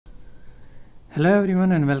Hello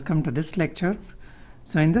everyone and welcome to this lecture.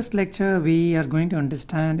 So in this lecture we are going to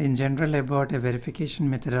understand in general about a verification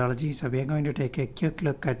methodology. So we are going to take a quick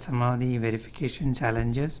look at some of the verification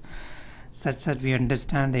challenges such that we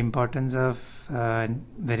understand the importance of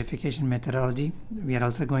verification methodology. We are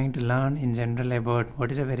also going to learn in general about what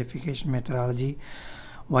is a verification methodology,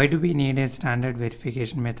 why do we need a standard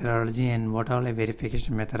verification methodology, and what all a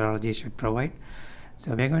verification methodology should provide.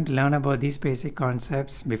 So we're going to learn about these basic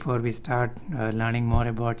concepts before we start learning more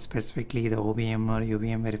about specifically the OVM or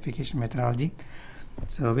UVM verification methodology.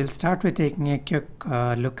 So we'll start with taking a quick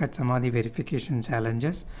look at some of the verification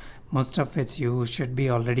challenges, most of which you should be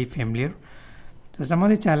already familiar. So some of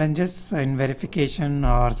the challenges in verification,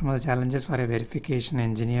 or some of the challenges for a verification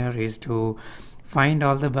engineer, is to find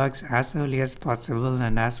all the bugs as early as possible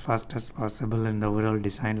and as fast as possible in the overall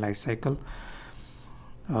design lifecycle.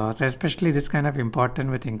 So especially this kind of important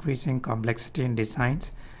with increasing complexity in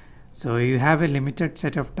designs. So you have a limited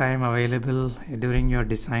set of time available during your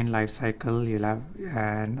design life cycle. You'll have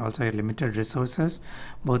and also a limited resources,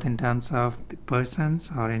 both in terms of the persons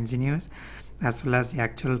or engineers, as well as the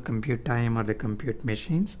actual compute time or the compute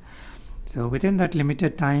machines. So within that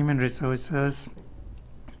limited time and resources,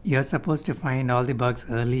 you're supposed to find all the bugs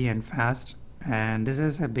early and fast. And this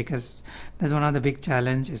is because that's one of the big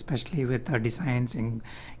challenge, especially with our designs in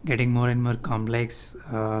getting more and more complex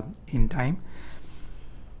in time.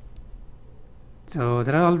 So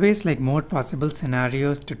there are always like more possible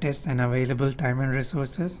scenarios to test than available time and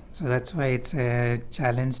resources. So that's why it's a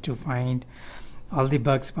challenge to find all the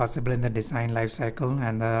bugs possible in the design lifecycle.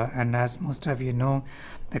 And as most of you know,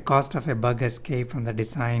 the cost of a bug escape from the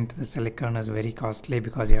design to the silicon is very costly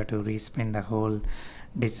because you have to respin the whole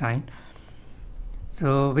design.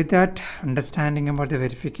 So with that understanding about the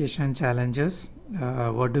verification challenges,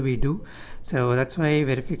 what do we do? So that's why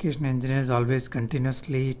verification engineers always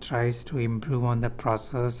continuously tries to improve on the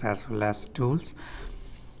process as well as tools.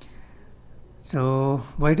 So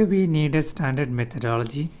why do we need a standard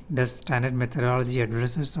methodology? Does standard methodology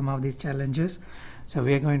addresses some of these challenges? So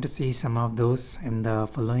we are going to see some of those in the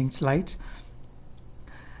following slides.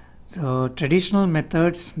 So traditional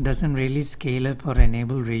methods doesn't really scale up or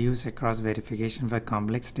enable reuse across verification for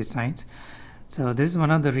complex designs. So this is one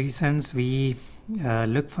of the reasons we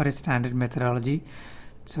look for a standard methodology.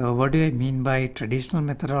 So what do I mean by traditional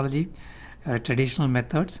methodology? Traditional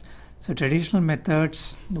methods. So traditional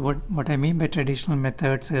methods, what I mean by traditional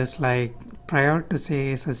methods is like prior to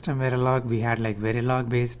say system Verilog, we had like Verilog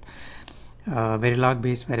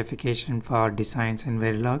based verification for designs in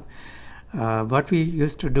Verilog. What we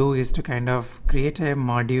used to do is to kind of create a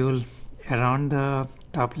module around the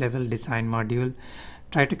top level design module,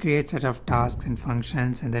 try to create set of tasks and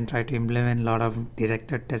functions, and then try to implement a lot of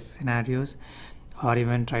directed test scenarios, or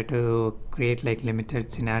even try to create like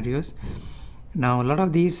limited scenarios. Now a lot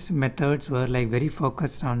of these methods were like very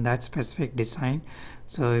focused on that specific design.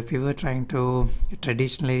 So if you were trying to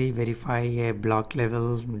traditionally verify a block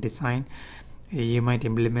level design, you might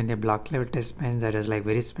implement a block level test bench that is like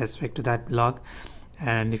very specific to that block.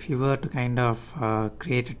 And if you were to kind of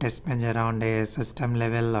create a test bench around a system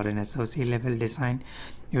level or an SOC level design,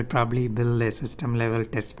 you would probably build a system level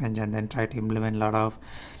test bench and then try to implement a lot of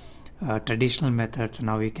traditional methods.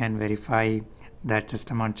 Now we can verify that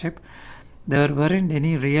system on chip. There weren't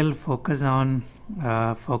any real focus on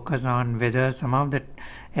whether some of the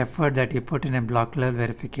effort that you put in a block level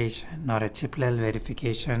verification or a chip level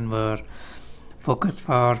verification were focused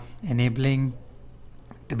for enabling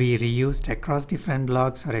to be reused across different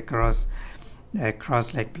blocks or across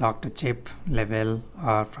like block to chip level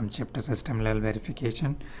or from chip to system level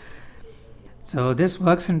verification. So this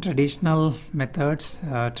works in traditional methods,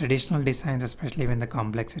 traditional designs, especially when the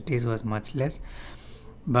complexities was much less.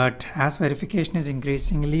 But as verification is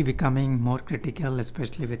increasingly becoming more critical,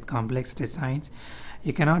 especially with complex designs,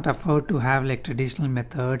 you cannot afford to have like traditional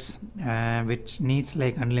methods which needs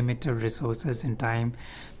like unlimited resources and time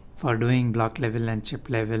for doing block level and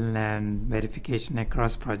chip level and verification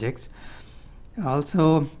across projects.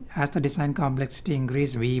 Also, as the design complexity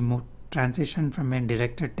increased, we transition from a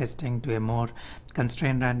directed testing to a more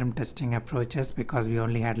constrained random testing approaches, because we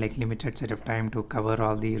only had like limited set of time to cover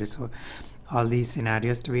all these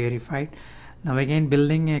scenarios to be verified. Now again,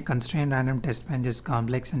 building a constrained random test bench is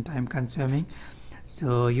complex and time consuming.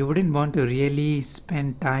 So you wouldn't want to really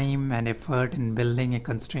spend time and effort in building a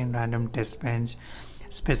constrained random test bench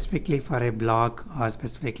specifically for a block or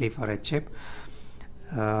specifically for a chip.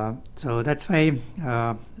 So that's why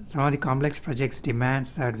some of the complex projects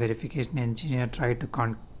demands that verification engineer try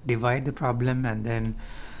to divide the problem and then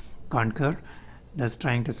conquer, thus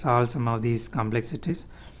trying to solve some of these complexities.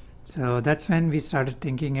 So that's when we started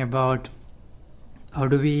thinking about how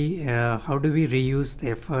do we reuse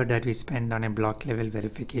the effort that we spend on a block level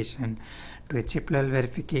verification to a chip level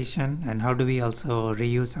verification, and how do we also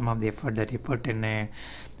reuse some of the effort that you put in a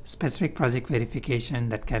specific project verification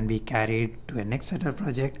that can be carried to a next set of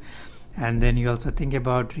project. And then you also think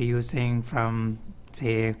about reusing from,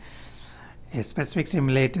 say, a specific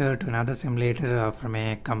simulator to another simulator, or from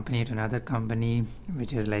a company to another company,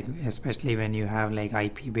 which is like, especially when you have like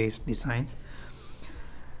IP based designs.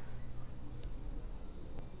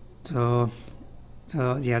 So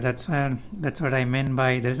yeah, that's what I meant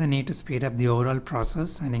by there's a need to speed up the overall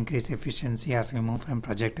process and increase efficiency as we move from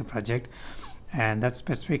project to project. And that's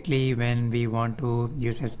specifically when we want to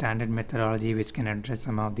use a standard methodology which can address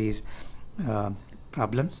some of these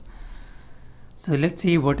problems. So let's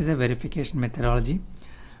see, what is a verification methodology.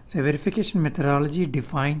 So a verification methodology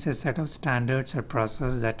defines a set of standards or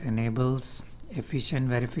process that enables efficient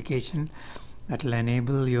verification, that will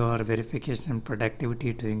enable your verification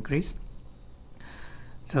productivity to increase.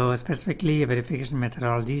 So specifically, a verification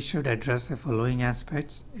methodology should address the following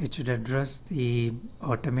aspects. It should address the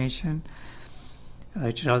automation.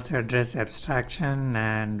 It should also address abstraction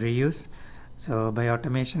and reuse. So by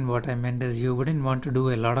automation, what I meant is you wouldn't want to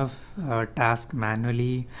do a lot of tasks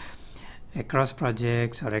manually across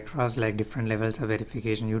projects or across like different levels of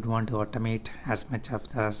verification. You'd want to automate as much of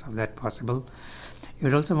that possible.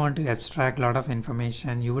 You'd also want to abstract a lot of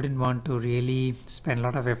information. You wouldn't want to really spend a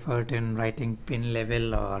lot of effort in writing pin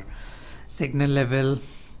level or signal level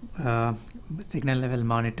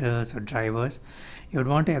monitors or drivers. You would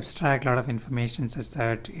want to abstract a lot of information such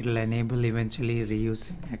that it'll enable eventually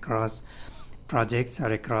reusing across projects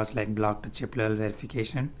or across like block to chip level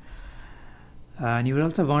verification. And you would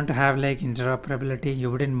also want to have like interoperability. You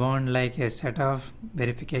wouldn't want like a set of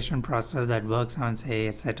verification process that works on, say,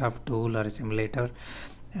 a set of tool or a simulator,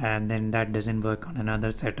 and then that doesn't work on another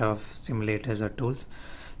set of simulators or tools.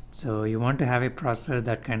 So you want to have a process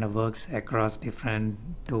that kind of works across different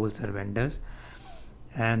tools or vendors.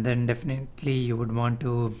 And then definitely you would want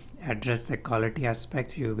to address the quality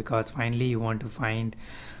aspects, because finally you want to find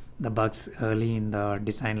the bugs early in the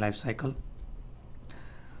design lifecycle.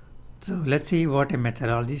 So let's see what a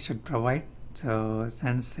methodology should provide. So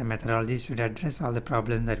since a methodology should address all the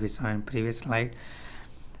problems that we saw in previous slide,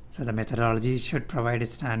 so the methodology should provide a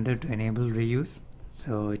standard to enable reuse.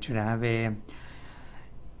 So it should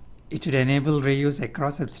enable reuse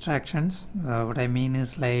across abstractions. What I mean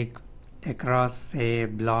is like across a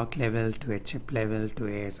block level to a chip level to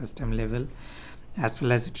a system level, as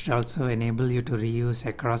well as it should also enable you to reuse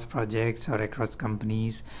across projects or across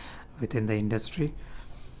companies within the industry.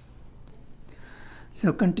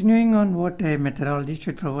 So continuing on what a methodology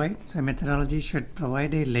should provide. So a methodology should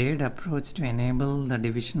provide a layered approach to enable the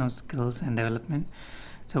division of skills and development.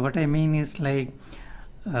 So what I mean is like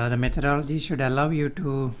the methodology should allow you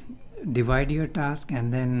to divide your task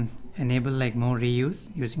and then enable like more reuse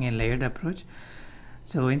using a layered approach.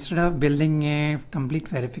 So instead of building a complete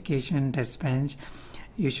verification test bench,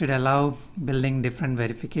 you should allow building different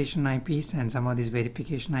verification IPs, and some of these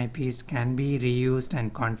verification IPs can be reused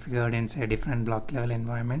and configured in, say, different block level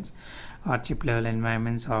environments or chip level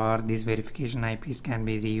environments, or these verification IPs can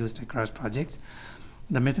be reused across projects.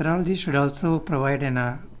 The methodology should also provide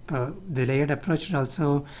the layered approach should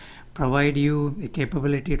also provide you a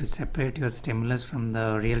capability to separate your stimulus from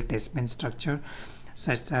the real test bench structure,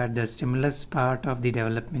 such that the stimulus part of the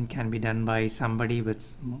development can be done by somebody with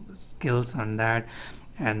skills on that,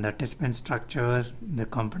 and the test bench structures, the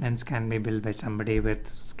components can be built by somebody with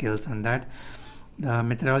skills on that. The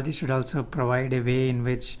methodology should also provide a way in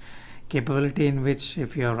which capability in which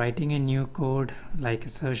if you are writing a new code like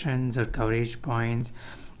assertions or coverage points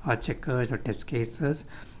or checkers or test cases,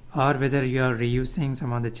 or whether you are reusing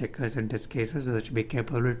some of the checkers and test cases, there should be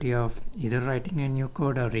capability of either writing a new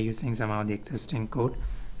code or reusing some of the existing code.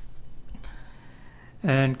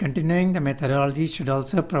 And continuing, the methodology should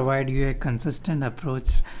also provide you a consistent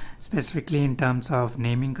approach, specifically in terms of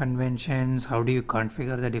naming conventions. How do you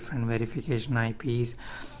configure the different verification IPs?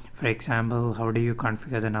 For example, how do you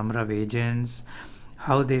configure the number of agents?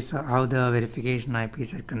 How the verification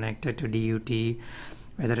IPs are connected to DUT,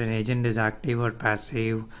 whether an agent is active or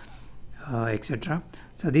passive, etc.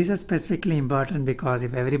 So these are specifically important because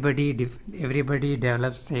if everybody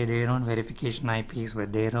develops, say, their own verification IPs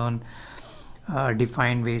with their own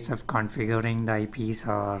defined ways of configuring the IPs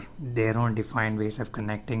or their own defined ways of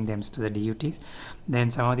connecting them to the DUTs,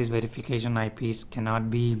 then some of these verification IPs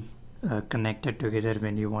cannot be connected together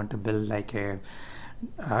when you want to build like a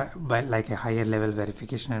higher level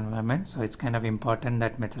verification environment. So it's kind of important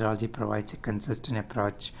that methodology provides a consistent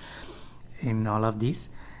approach in all of these.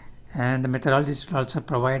 And the methodology should also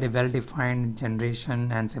provide a well-defined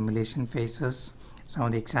generation and simulation phases. Some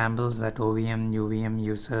of the examples that OVM, UVM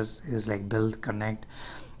uses is like build, connect,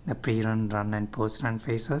 the pre-run, run, and post-run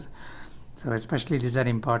phases. So especially these are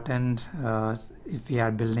important if we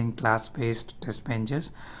are building class-based test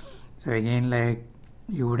benches. So again, like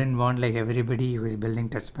you wouldn't want like everybody who is building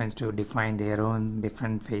test bench to define their own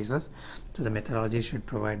different phases. So the methodology should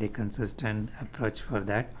provide a consistent approach for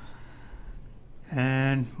that.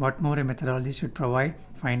 And what more a methodology should provide?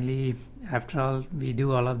 Finally, after all, we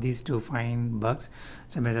do all of these to find bugs.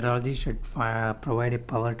 So methodology should provide a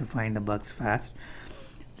power to find the bugs fast.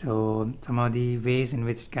 So some of the ways in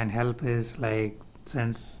which it can help is like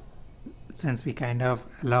since we kind of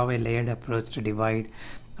allow a layered approach to divide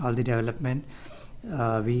all the development,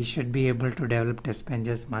 we should be able to develop test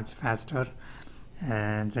benches much faster.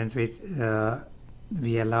 And since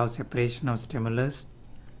we allow separation of stimulus,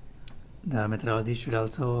 the methodology should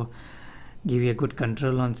also give you a good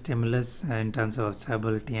control on stimulus in terms of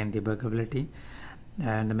observability and debuggability.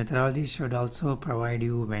 And the methodology should also provide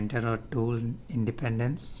you vendor or tool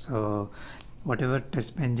independence. So whatever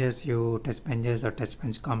test benches or test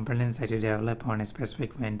bench components that you develop on a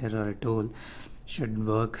specific vendor or a tool should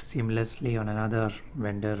work seamlessly on another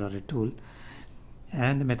vendor or a tool.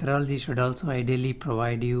 And the methodology should also ideally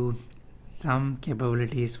provide you some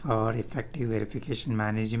capabilities for effective verification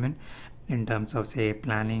management in terms of, say,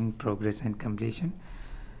 planning, progress, and completion.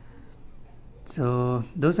 So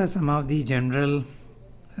those are some of the general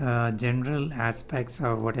aspects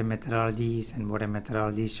of what a methodology is and what a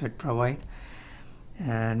methodology should provide.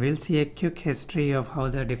 And we'll see a quick history of how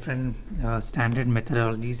the different standard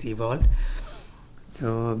methodologies evolved.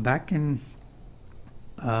 So back in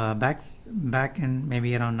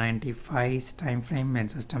maybe around 95's time frame, when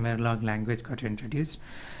system Verilog language got introduced,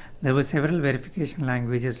 there were several verification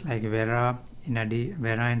languages like Vera and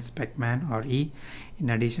SpecMan or E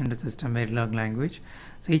in addition to system Verilog language.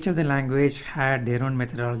 So each of the language had their own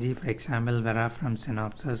methodology. For example, Vera from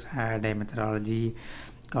Synopsys had a methodology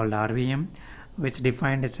called RVM, which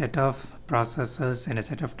defined a set of processes and a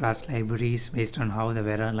set of class libraries based on how the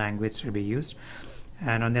Vera language should be used.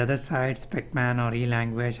 And on the other side, SpecMan or E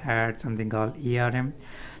language had something called ERM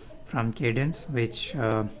from Cadence, which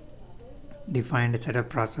defined a set of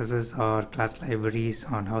processes or class libraries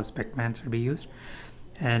on how SpecMan should be used.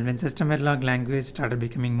 And when system Verilog language started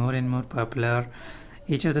becoming more and more popular,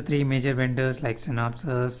 each of the three major vendors like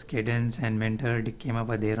Synopsys, Cadence, and Mentor came up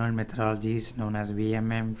with their own methodologies known as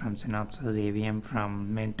VMM from Synopsys, AVM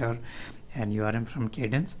from Mentor, and URM from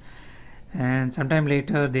Cadence. And sometime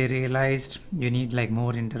later they realized you need like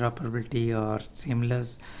more interoperability or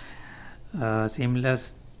seamless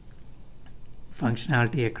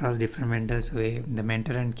functionality across different vendors. So the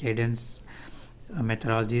Mentor and Cadence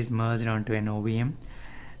methodologies merged onto an OVM,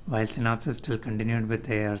 while Synopsys still continued with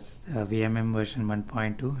their VMM version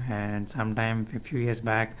 1.2. And sometime a few years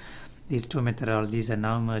back, these two methodologies are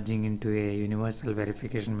now merging into a universal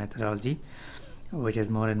verification methodology, which is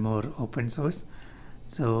more and more open source.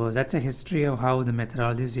 So that's a history of how the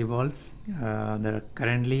methodologies evolve.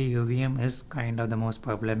 Currently UVM is kind of the most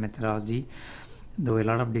popular methodology, though a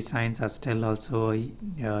lot of designs are still also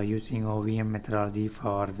using OVM methodology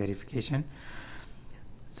for verification.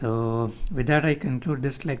 So with that, I conclude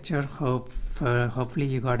this lecture. Hopefully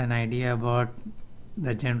you got an idea about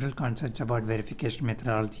the general concepts about verification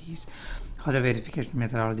methodologies, how the verification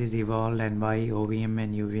methodologies evolve, and why OVM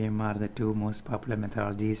and UVM are the two most popular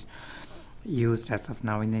methodologies used as of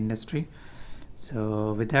now in the industry.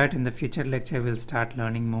 So with that, in the future lecture we'll start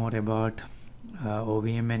learning more about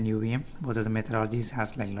OVM and UVM. Both of the methodologies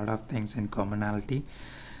has like a lot of things in commonality.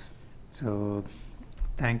 So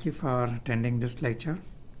thank you for attending this lecture.